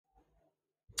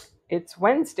It's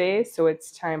Wednesday, so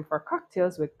it's time for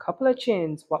cocktails with couple of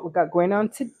chins. What we got going on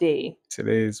today?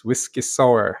 Today is whiskey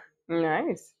sour.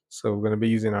 Nice. So we're going to be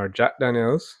using our Jack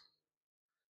Daniels,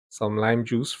 some lime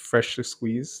juice freshly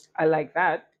squeezed, I like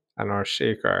that. and our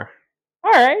shaker.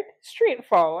 All right,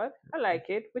 straightforward. I like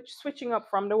it. Which switching up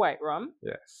from the white rum.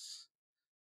 Yes.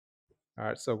 All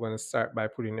right, so we're going to start by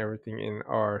putting everything in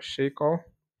our shaker.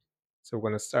 So we're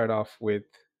going to start off with,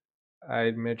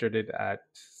 I measured it at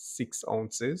 6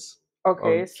 ounces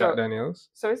Okay, of Jack so Daniels.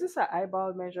 so is this an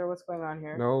eyeball measure? What's going on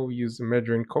here? Now we use the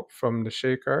measuring cup from the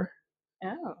shaker.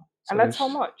 Oh, and So that's how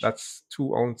much? that's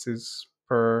 2 ounces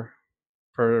per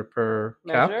cap.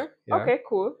 Measure? Yeah. Okay,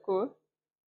 cool, cool.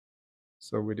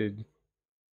 So we did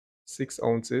 6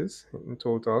 ounces in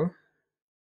total.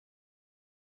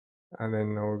 And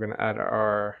then now we're going to add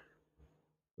our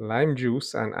lime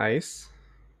juice and ice.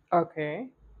 Okay,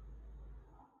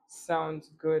 sounds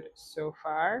good so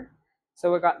far.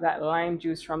 So we got that lime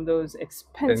juice from those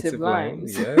expensive Expensive lime,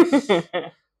 limes.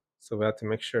 yes. So we have to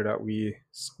make sure that we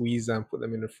squeeze and put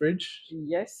them in the fridge.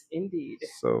 Yes, indeed.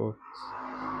 So,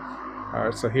 all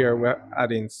right, so here we're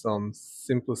adding some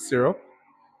simple syrup.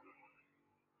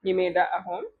 You made that at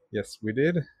home? Yes, we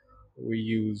did. We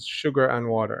use sugar and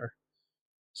water.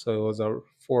 So it was a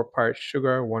 4-part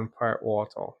sugar, 1-part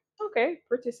water. Okay,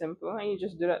 pretty simple. And you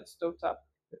just do that stovetop.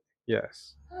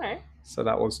 Yes. All right. So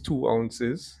that was 2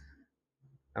 ounces.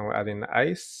 And we're adding the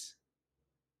ice.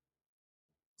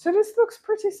 So this looks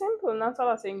pretty simple. Not a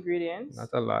lot of ingredients. Not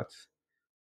a lot.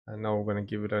 And now we're going to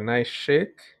give it a nice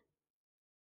shake.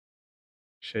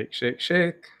 Shake, shake,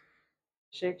 shake.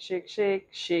 Shake, shake, shake,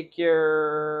 shake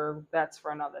your. That's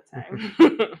for another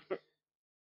time.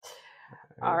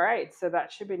 All right. So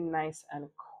that should be nice and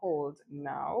cold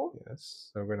now. Yes.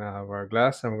 So we're gonna have our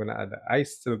glass and we're gonna add the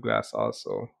ice to the glass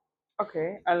also.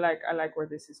 Okay. I like where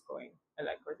this is going. I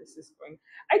like where this is going.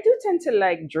 I do tend to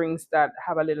like drinks that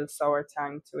have a little sour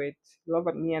tang to it.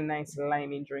 Love me a nice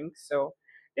limey drink. So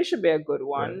this should be a good Yeah.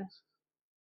 one.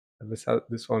 And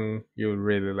this one you'll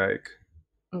really like.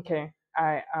 Okay,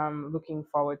 I am looking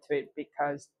forward to it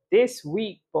because this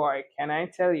week, boy, can I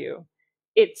tell you,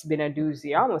 it's been a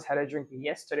doozy. I almost had a drink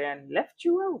yesterday and left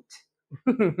you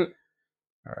out.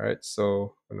 Alright,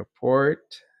 so I'm gonna pour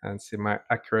it and see my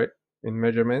accurate in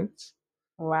measurements.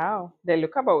 Wow, they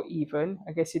look about even.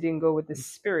 I guess you didn't go with the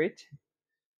spirit.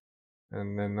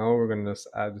 And then now we're gonna just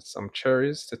add some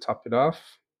cherries to top it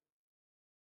off.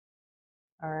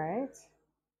 All right,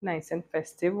 nice and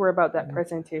festive. We're about that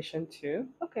presentation too.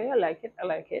 Okay, I like it. I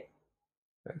like it.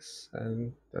 Yes,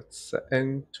 and that's the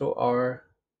end to our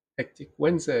hectic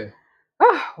Wednesday.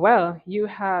 Ah, well, you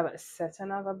have set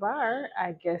another bar.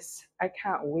 I guess I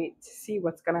can't wait to see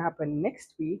what's gonna happen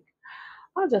next week.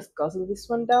 I'll just guzzle this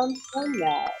one down for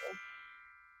now.